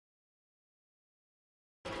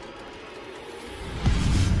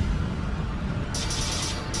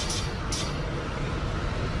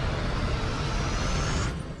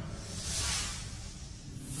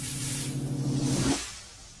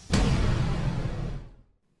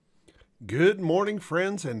Good morning,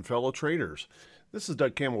 friends and fellow traders. This is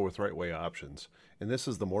Doug Campbell with Right Way Options, and this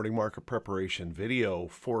is the morning market preparation video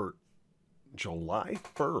for July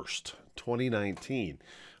 1st, 2019.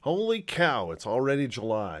 Holy cow, it's already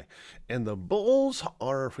July, and the bulls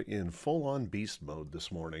are in full-on beast mode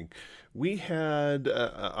this morning. We had,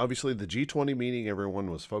 obviously, the G20 meeting. Everyone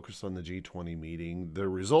was focused on the G20 meeting. The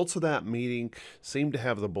results of that meeting seemed to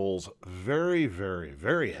have the bulls very, very,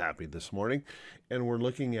 very happy this morning, and we're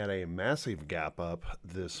looking at a massive gap up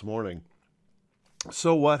this morning.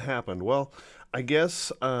 So what happened? Well, I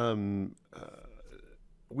guess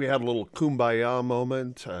we had a little kumbaya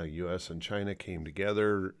moment. U.S. and China came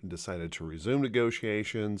together, decided to resume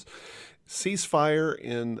negotiations, ceasefire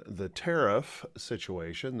in the tariff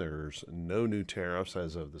situation. There's no new tariffs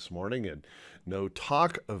as of this morning and no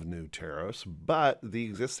talk of new tariffs, but the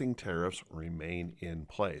existing tariffs remain in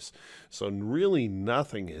place. So really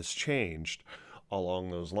nothing has changed along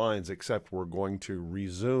those lines, except we're going to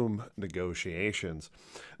resume negotiations.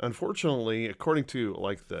 Unfortunately, according to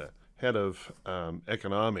the head of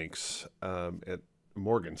economics at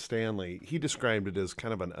Morgan Stanley, he described it as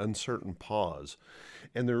kind of an uncertain pause.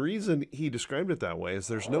 And the reason he described it that way is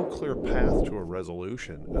there's no clear path to a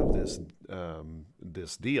resolution of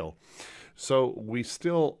this deal. So we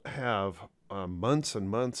still have months and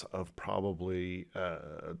months of probably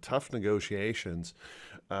tough negotiations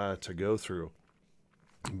to go through.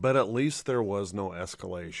 But at least there was no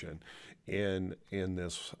escalation in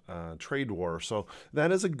this trade war. So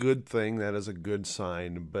that is a good thing. That is a good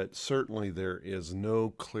sign. But certainly there is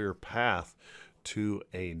no clear path to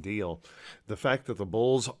a deal. The fact that the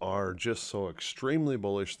bulls are just so extremely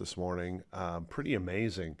bullish this morning, pretty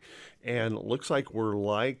amazing. And it looks like we're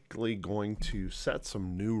likely going to set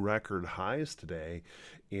some new record highs today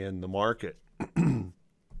in the market.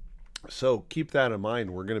 So keep that in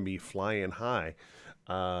mind. We're going to be flying high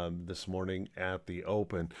this morning at the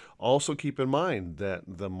open. Also keep in mind that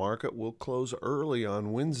the market will close early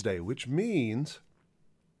on Wednesday, which means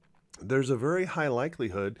there's a very high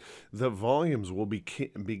likelihood that volumes will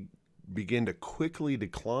begin to quickly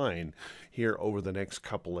decline here over the next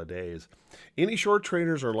couple of days. Any short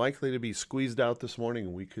traders are likely to be squeezed out this morning,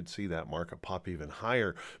 and we could see that market pop even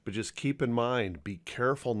higher. But just keep in mind, be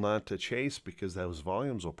careful not to chase, because those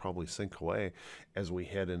volumes will probably sink away as we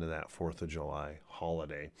head into that 4th of July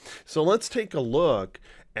holiday. So let's take a look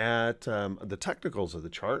at the technicals of the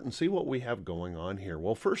chart and see what we have going on here.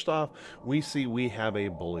 Well, first off, we have a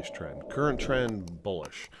bullish trend. Current trend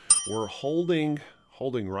bullish. We're holding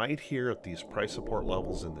right here at these price support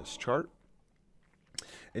levels in this chart.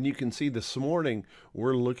 And you can see this morning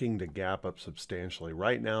we're looking to gap up substantially.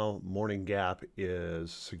 Right now, morning gap is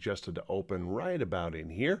suggested to open right about in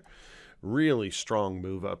here. Really strong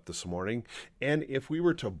move up this morning. And if we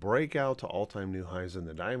were to break out to all-time new highs in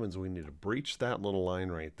the diamonds, we need to breach that little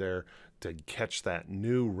line right there to catch that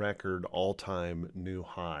new record all-time new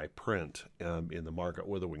high print in the market.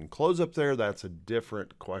 Whether we can close up there, that's a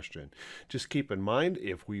different question. Just keep in mind,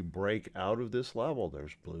 if we break out of this level,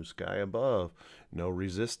 there's blue sky above, no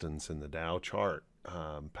resistance in the Dow chart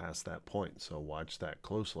past that point, so watch that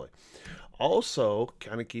closely. Also,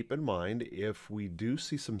 kind of keep in mind, if we do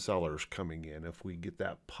see some sellers coming in, if we get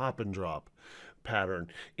that pop and drop pattern,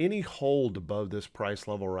 any hold above this price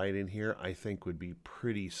level right in here, I think would be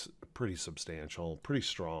pretty substantial, pretty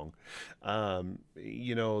strong.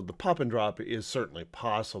 The pop and drop is certainly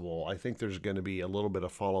possible. I think there's going to be a little bit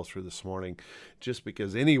of follow through this morning, just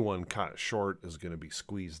because anyone caught short is going to be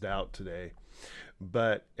squeezed out today.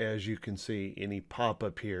 But as you can see, any pop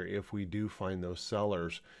up here, if we do find those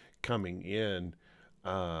sellers coming in,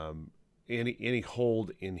 any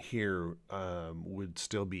hold in here would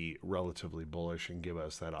still be relatively bullish and give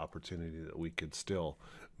us that opportunity that we could still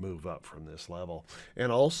move up from this level.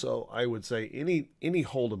 And also, I would say any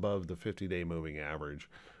hold above the 50-day moving average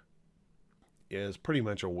is pretty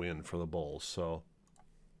much a win for the bulls. So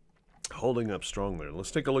holding up strong there.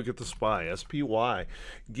 Let's take a look at the SPY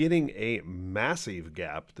getting a massive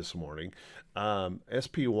gap this morning.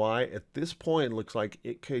 SPY at this point looks like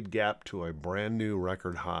it could gap to a brand new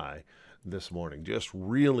record high this morning, just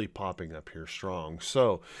really popping up here strong.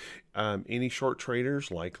 So any short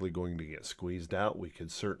traders likely going to get squeezed out. We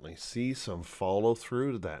could certainly see some follow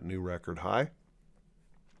through to that new record high,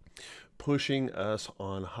 pushing us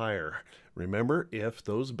on higher. Remember, if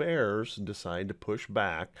those bears decide to push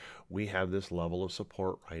back, we have this level of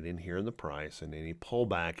support right in here in the price, and any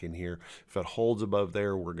pullback in here, if it holds above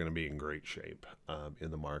there, we're going to be in great shape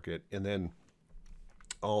in the market. And then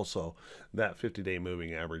Also, that 50-day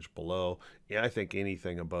moving average below, yeah, I think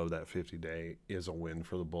anything above that 50-day is a win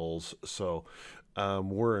for the bulls. So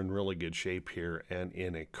we're in really good shape here, and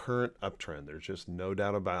in a current uptrend, there's just no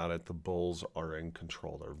doubt about it. The bulls are in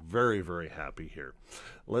control. They're very, very happy here.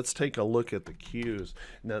 Let's take a look at the Qs.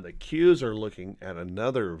 Now, the Qs are looking at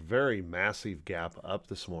another very massive gap up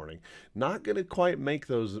this morning. Not going to quite make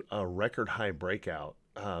those record high breakout.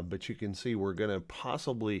 But you can see we're going to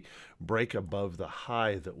possibly break above the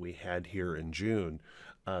high that we had here in June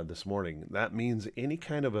this morning. That means any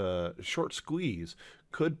kind of a short squeeze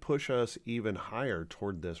could push us even higher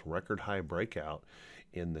toward this record high breakout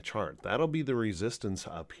in the chart. That'll be the resistance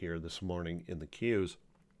up here this morning in the Qs.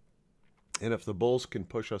 And if the bulls can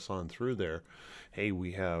push us on through there, hey,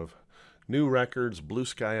 we have new records, blue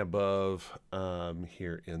sky above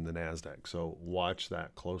here in the NASDAQ. So watch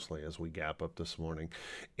that closely as we gap up this morning.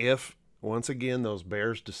 If, once again, those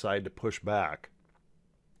bears decide to push back,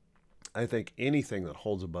 I think anything that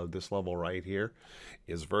holds above this level right here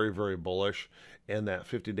is very, very bullish. And that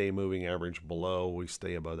 50-day moving average below, we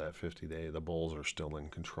stay above that 50-day. The bulls are still in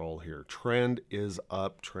control here. Trend is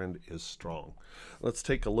up. Trend is strong. Let's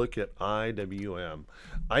take a look at IWM.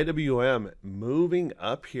 IWM moving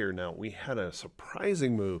up here. Now, we had a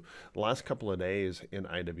surprising move the last couple of days in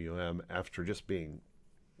IWM after just being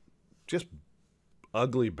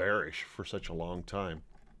ugly bearish for such a long time.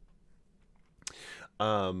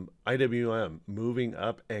 IWM moving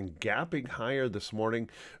up and gapping higher this morning,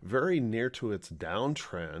 very near to its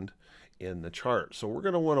downtrend in the chart. So we're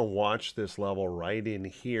going to want to watch this level right in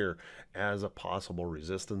here as a possible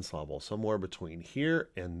resistance level, somewhere between here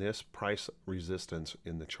and this price resistance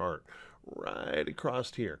in the chart, right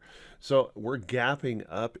across here. So we're gapping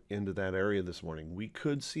up into that area this morning. We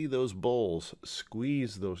could see those bulls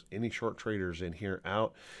squeeze any short traders in here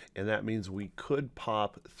out, and that means we could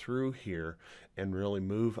pop through here and really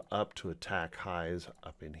move up to attack highs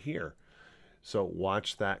up in here. So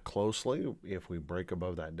watch that closely. If we break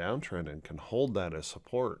above that downtrend and can hold that as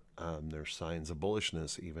support, there's signs of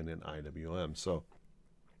bullishness even in IWM. So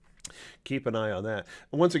keep an eye on that.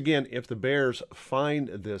 And once again, if the bears find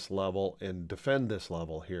this level and defend this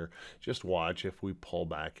level here, just watch. If we pull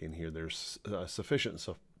back in here, there's sufficient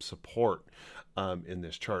support in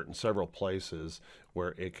this chart in several places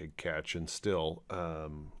where it could catch and still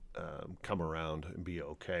come around and be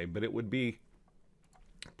okay. But it would be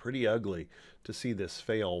pretty ugly to see this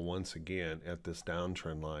fail once again at this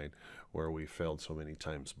downtrend line where we failed so many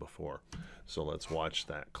times before. So let's watch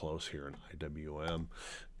that close here in IWM.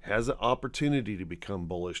 Has an opportunity to become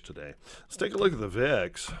bullish today. Let's take a look at the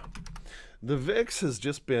VIX. The VIX has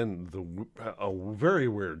just been a very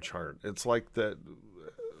weird chart. It's like that,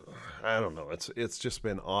 I don't know, it's just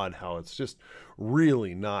been odd how it's just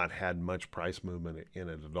really not had much price movement in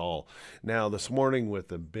it at all. Now this morning with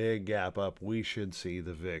the big gap up, we should see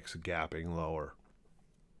the VIX gapping lower.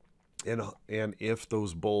 And if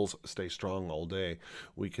those bulls stay strong all day,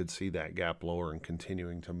 we could see that gap lower and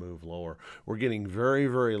continuing to move lower. We're getting very,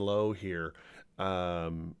 very low here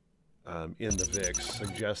in the VIX,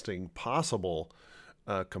 suggesting possible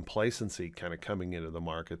complacency kind of coming into the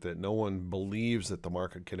market, that no one believes that the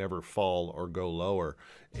market can ever fall or go lower,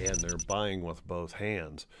 and they're buying with both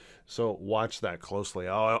hands. So watch that closely.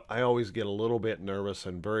 I always get a little bit nervous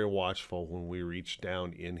and very watchful when we reach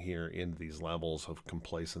down in here into these levels of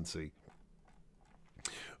complacency.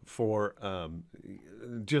 For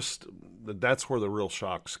just that's where the real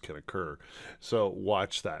shocks can occur. So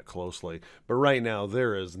watch that closely. But right now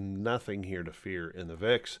there is nothing here to fear in the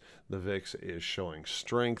VIX. The VIX is showing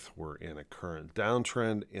strength. We're in a current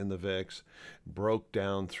downtrend in the VIX, broke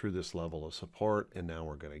down through this level of support, and now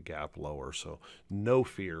we're going to gap lower. So no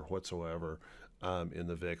fear whatsoever in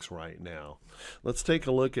the VIX right now. Let's take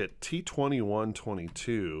a look at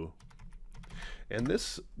T2122. And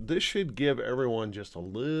this should give everyone just a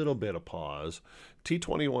little bit of pause.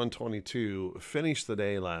 T2122 finished the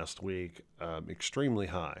day last week extremely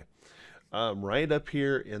high, right up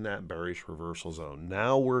here in that bearish reversal zone.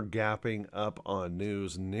 Now we're gapping up on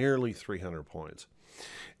news nearly 300 points.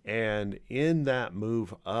 And in that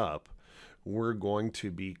move up, we're going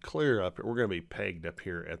to be clear up. We're going to be pegged up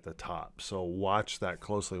here at the top. So watch that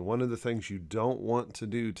closely. One of the things you don't want to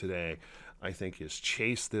do today, I think, is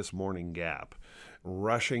chase this morning gap,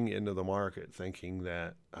 rushing into the market thinking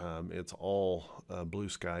that it's all blue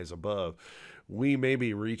skies above. We may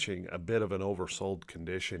be reaching a bit of an oversold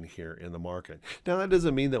condition here in the market. Now, that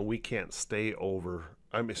doesn't mean that we can't stay over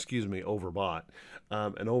excuse me, overbought,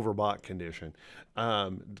 an overbought condition.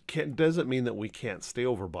 Doesn't mean that we can't stay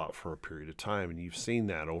overbought for a period of time, and you've seen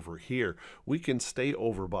that over here. We can stay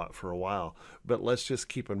overbought for a while, but let's just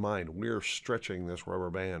keep in mind we're stretching this rubber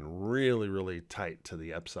band really, really tight to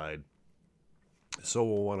the upside. So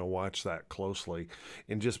we'll want to watch that closely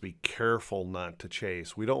and just be careful not to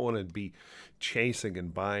chase. We don't want to be chasing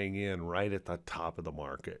and buying in right at the top of the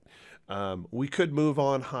market. We could move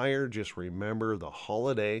on higher. Just remember the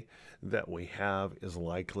holiday that we have is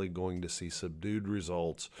likely going to see subdued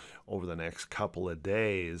results over the next couple of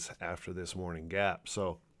days after this morning gap.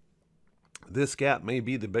 So this gap may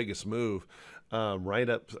be the biggest move right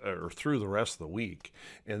up or through the rest of the week,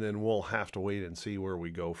 and then we'll have to wait and see where we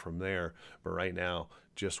go from there. But right now,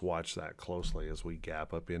 just watch that closely as we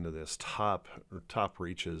gap up into this top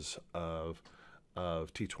reaches of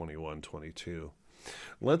T21.22.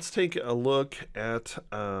 Let's take a look at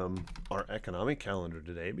our economic calendar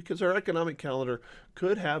today, because our economic calendar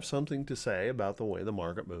could have something to say about the way the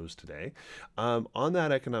market moves today. On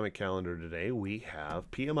that economic calendar today, we have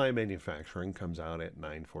PMI manufacturing comes out at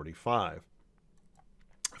 9:45.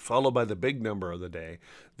 Followed by the big number of the day,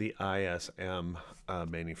 the ISM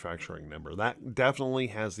manufacturing number. That definitely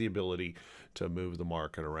has the ability to move the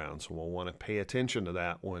market around. So we'll want to pay attention to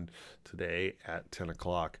that one today at 10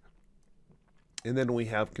 o'clock. And then we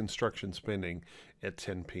have construction spending at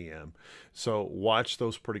 10 p.m. So watch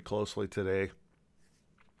those pretty closely today.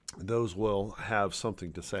 Those will have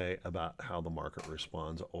something to say about how the market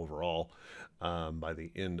responds overall by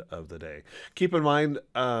the end of the day. Keep in mind,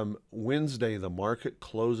 Wednesday, the market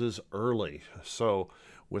closes early. So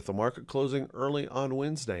with the market closing early on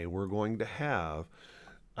Wednesday, we're going to have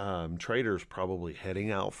traders probably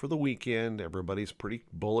heading out for the weekend. Everybody's pretty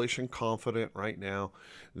bullish and confident right now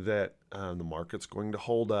that the market's going to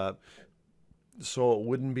hold up. So it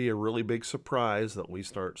wouldn't be a really big surprise that we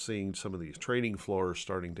start seeing some of these trading floors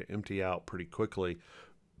starting to empty out pretty quickly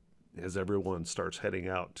as everyone starts heading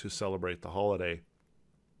out to celebrate the holiday.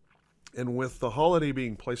 And with the holiday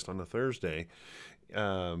being placed on a Thursday,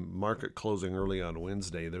 market closing early on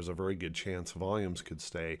Wednesday, there's a very good chance volumes could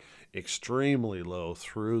stay extremely low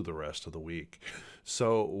through the rest of the week.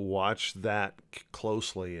 So watch that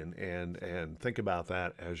closely and think about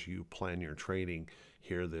that as you plan your trading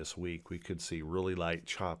here this week. We could see really light,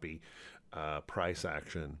 choppy price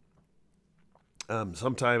action.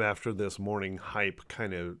 Sometime after this morning hype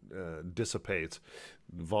kind of dissipates,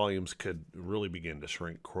 volumes could really begin to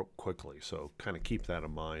shrink quickly. So kind of keep that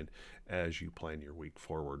in mind as you plan your week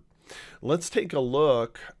forward. Let's take a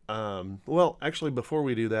look. Well, actually, before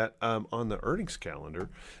we do that, on the earnings calendar,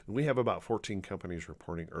 we have about 14 companies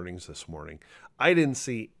reporting earnings this morning. I didn't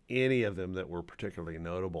see any of them that were particularly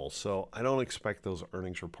notable, so I don't expect those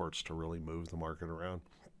earnings reports to really move the market around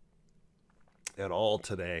at all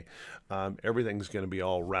today. Everything's going to be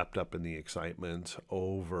all wrapped up in the excitement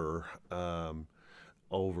over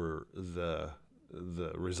the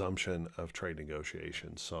resumption of trade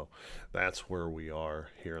negotiations. So that's where we are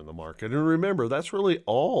here in the market. And remember, that's really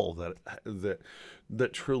all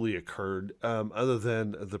that truly occurred, other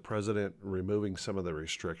than the president removing some of the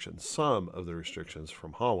restrictions from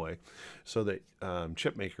Huawei, so that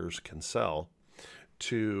chip makers can sell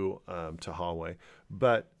to Huawei.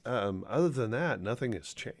 But other than that, nothing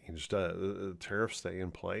has changed. The tariffs stay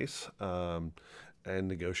in place, and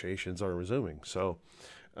negotiations are resuming. So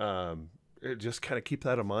just kind of keep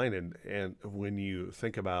that in mind, and when you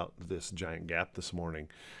think about this giant gap this morning,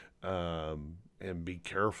 and be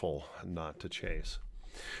careful not to chase.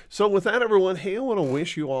 So with that, everyone, hey, I want to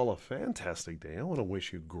wish you all a fantastic day. I want to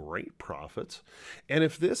wish you great profits. And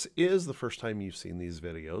if this is the first time you've seen these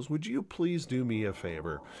videos, would you please do me a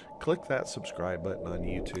favor? Click that subscribe button on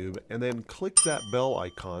YouTube, and then click that bell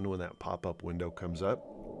icon when that pop-up window comes up,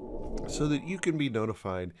 so that you can be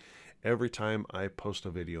notified every time I post a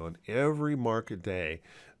video. On every market day,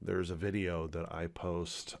 there's a video that I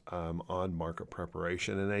post on market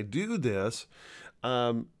preparation. And I do this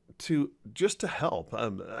just to help.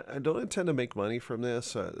 I don't intend to make money from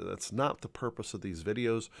this. That's not the purpose of these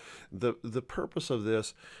videos. The purpose of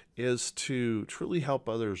this is to truly help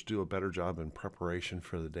others do a better job in preparation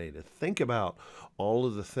for the day, to think about all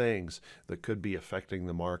of the things that could be affecting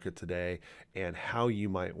the market today and how you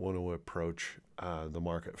might want to approach the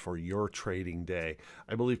market for your trading day.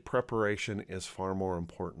 I believe preparation is far more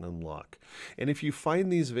important than luck. And if you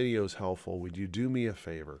find these videos helpful, would you do me a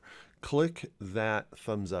favor? click that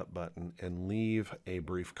thumbs up button and leave a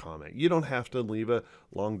brief comment. You don't have to leave a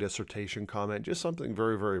long dissertation comment, just something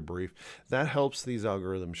very, very brief. That helps these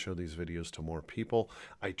algorithms show these videos to more people.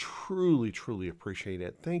 I truly, truly appreciate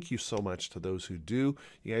it. Thank you so much to those who do.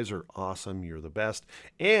 You guys are awesome. You're the best.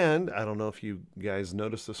 And I don't know if you guys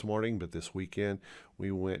noticed this morning, but this weekend we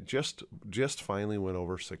went just finally went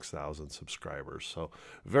over 6,000 subscribers. So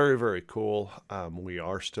very, very cool. We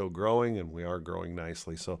are still growing, and we are growing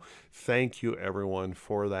nicely. So thank you everyone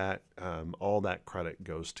for that. All that credit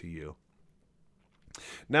goes to you.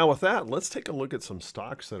 Now with that, let's take a look at some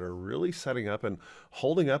stocks that are really setting up and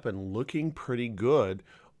holding up and looking pretty good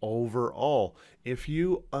overall. If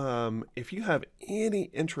you have any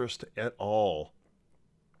interest at all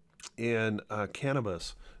in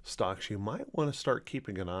cannabis stocks, you might want to start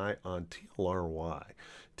keeping an eye on TLRY.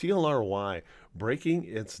 TLRY breaking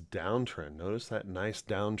its downtrend. Notice that nice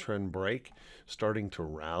downtrend break, starting to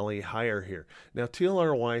rally higher here. Now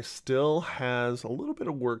TLRY still has a little bit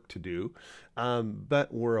of work to do,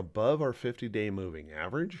 but we're above our 50-day moving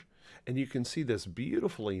average. And you can see this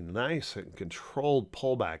beautifully nice and controlled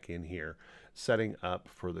pullback in here, setting up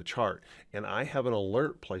for the chart. And I have an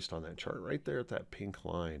alert placed on that chart right there at that pink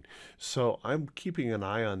line. So I'm keeping an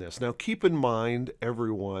eye on this. Now keep in mind,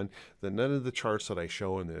 everyone, that none of the charts that I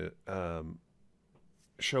show in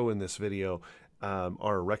this video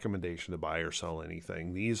are a recommendation to buy or sell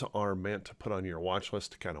anything. These are meant to put on your watch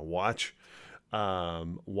list to kind of watch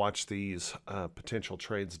these potential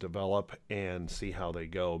trades develop and see how they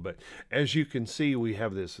go. But as you can see, we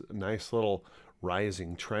have this nice little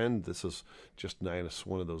rising trend. This is just nice,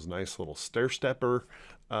 one of those nice little stair stepper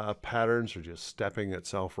patterns, are just stepping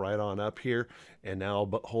itself right on up here, and now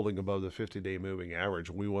holding above the 50-day moving average.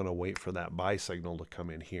 We want to wait for that buy signal to come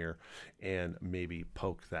in here and maybe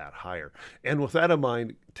poke that higher. And with that in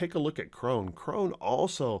mind, take a look at Crone. Crone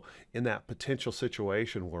also in that potential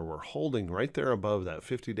situation where we're holding right there above that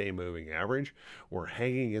 50-day moving average. We're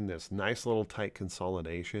hanging in this nice little tight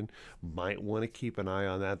consolidation. Might want to keep an eye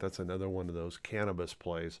on that. That's another one of those cannabis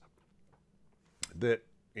plays that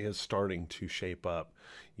is starting to shape up.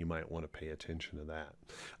 You might want to pay attention to that.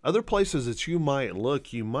 Other places that you might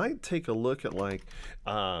look, you might take a look at like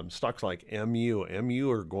stocks like MU. MU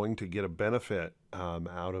are going to get a benefit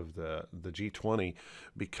out of the G20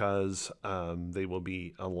 because they will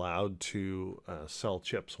be allowed to sell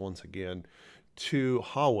chips once again to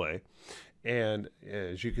Huawei. And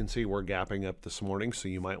as you can see, we're gapping up this morning, so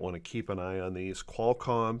you might want to keep an eye on these.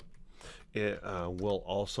 Qualcomm, it will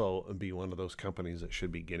also be one of those companies that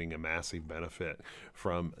should be getting a massive benefit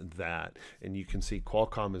from that. And you can see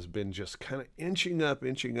Qualcomm has been just kind of inching up,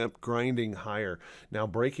 grinding higher. Now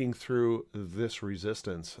breaking through this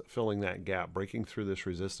resistance, filling that gap, breaking through this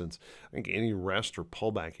resistance. I think any rest or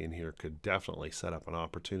pullback in here could definitely set up an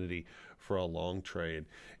opportunity for a long trade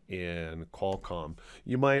in Qualcomm.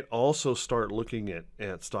 You might also start looking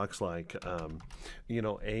at stocks like,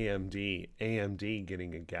 AMD. AMD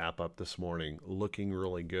getting a gap up this morning, looking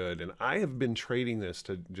really good. And I have been trading this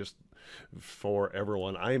to just for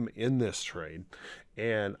everyone. I'm in this trade,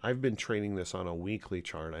 and I've been trading this on a weekly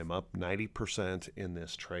chart. I'm up 90% in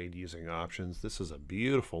this trade using options. This is a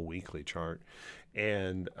beautiful weekly chart.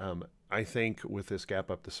 And I think with this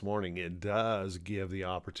gap up this morning, it does give the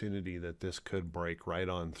opportunity that this could break right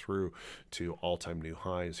on through to all-time new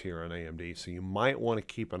highs here on AMD. So you might want to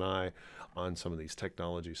keep an eye on some of these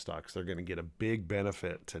technology stocks. They're going to get a big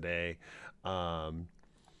benefit today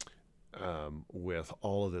with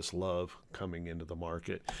all of this love coming into the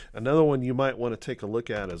market. Another one you might want to take a look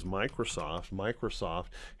at is Microsoft. Microsoft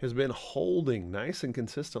has been holding nice and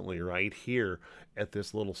consistently right here at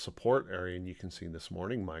this little support area, and you can see this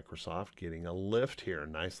morning Microsoft getting a lift here,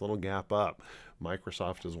 nice little gap up.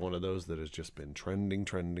 Microsoft is one of those that has just been trending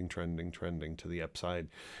to the upside,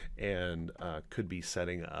 and could be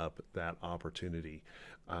setting up that opportunity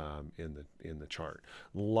in the chart.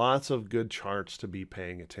 Lots of good charts to be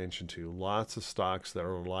paying attention to. Lots of stocks that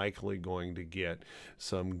are likely going to get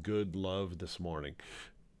some good love this morning.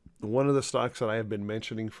 One of the stocks that I have been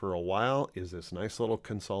mentioning for a while is this nice little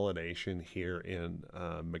consolidation here in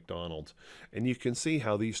McDonald's. And you can see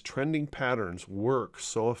how these trending patterns work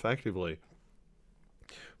so effectively.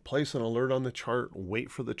 Place an alert on the chart, wait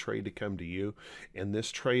for the trade to come to you, and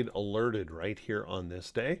this trade alerted right here on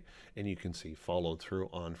this day, and you can see followed through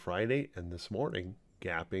on Friday and this morning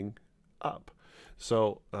gapping up.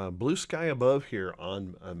 So blue sky above here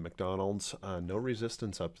on McDonald's, no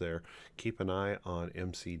resistance up there. Keep an eye on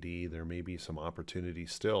MCD. There may be some opportunity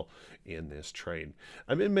still in this trade.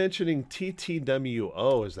 I've been mentioning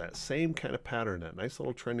TTWO as that same kind of pattern, that nice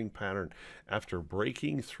little trending pattern. After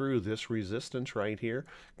breaking through this resistance right here,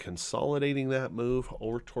 consolidating that move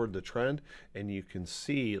over toward the trend, and you can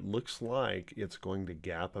see it looks like it's going to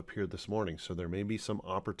gap up here this morning. So there may be some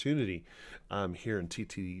opportunity here in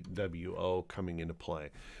TTWO coming into play.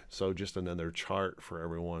 So just another chart for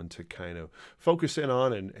everyone to kind of focus in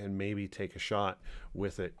on and maybe take a shot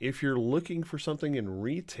with it. If you're looking for something in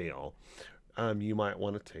retail, you might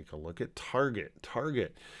want to take a look at Target.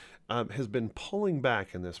 Target has been pulling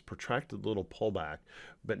back in this protracted little pullback,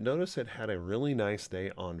 but notice it had a really nice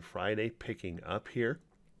day on Friday, picking up here.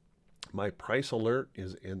 My price alert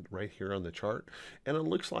is in right here on the chart, and it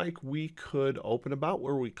looks like we could open about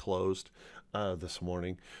where we closed this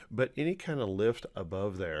morning, but any kind of lift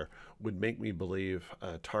above there would make me believe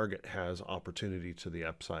Target has opportunity to the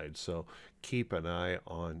upside. So keep an eye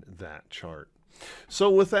on that chart. So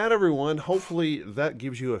with that, everyone, hopefully that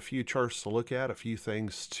gives you a few charts to look at, a few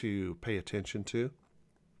things to pay attention to.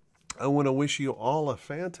 I want to wish you all a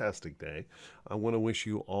fantastic day. I want to wish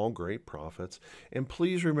you all great profits. And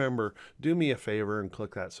please remember, do me a favor and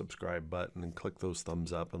click that subscribe button and click those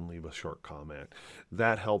thumbs up and leave a short comment.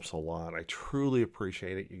 That helps a lot. I truly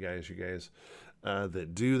appreciate it, you guys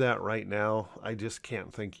that do that right now. I just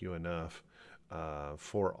can't thank you enough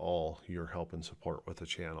for all your help and support with the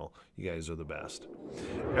channel. You guys are the best.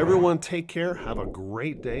 Everyone, take care. Have a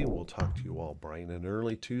great day. We'll talk to you all bright and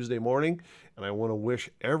early Tuesday morning. And I want to wish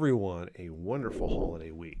everyone a wonderful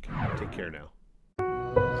holiday week. Take care now.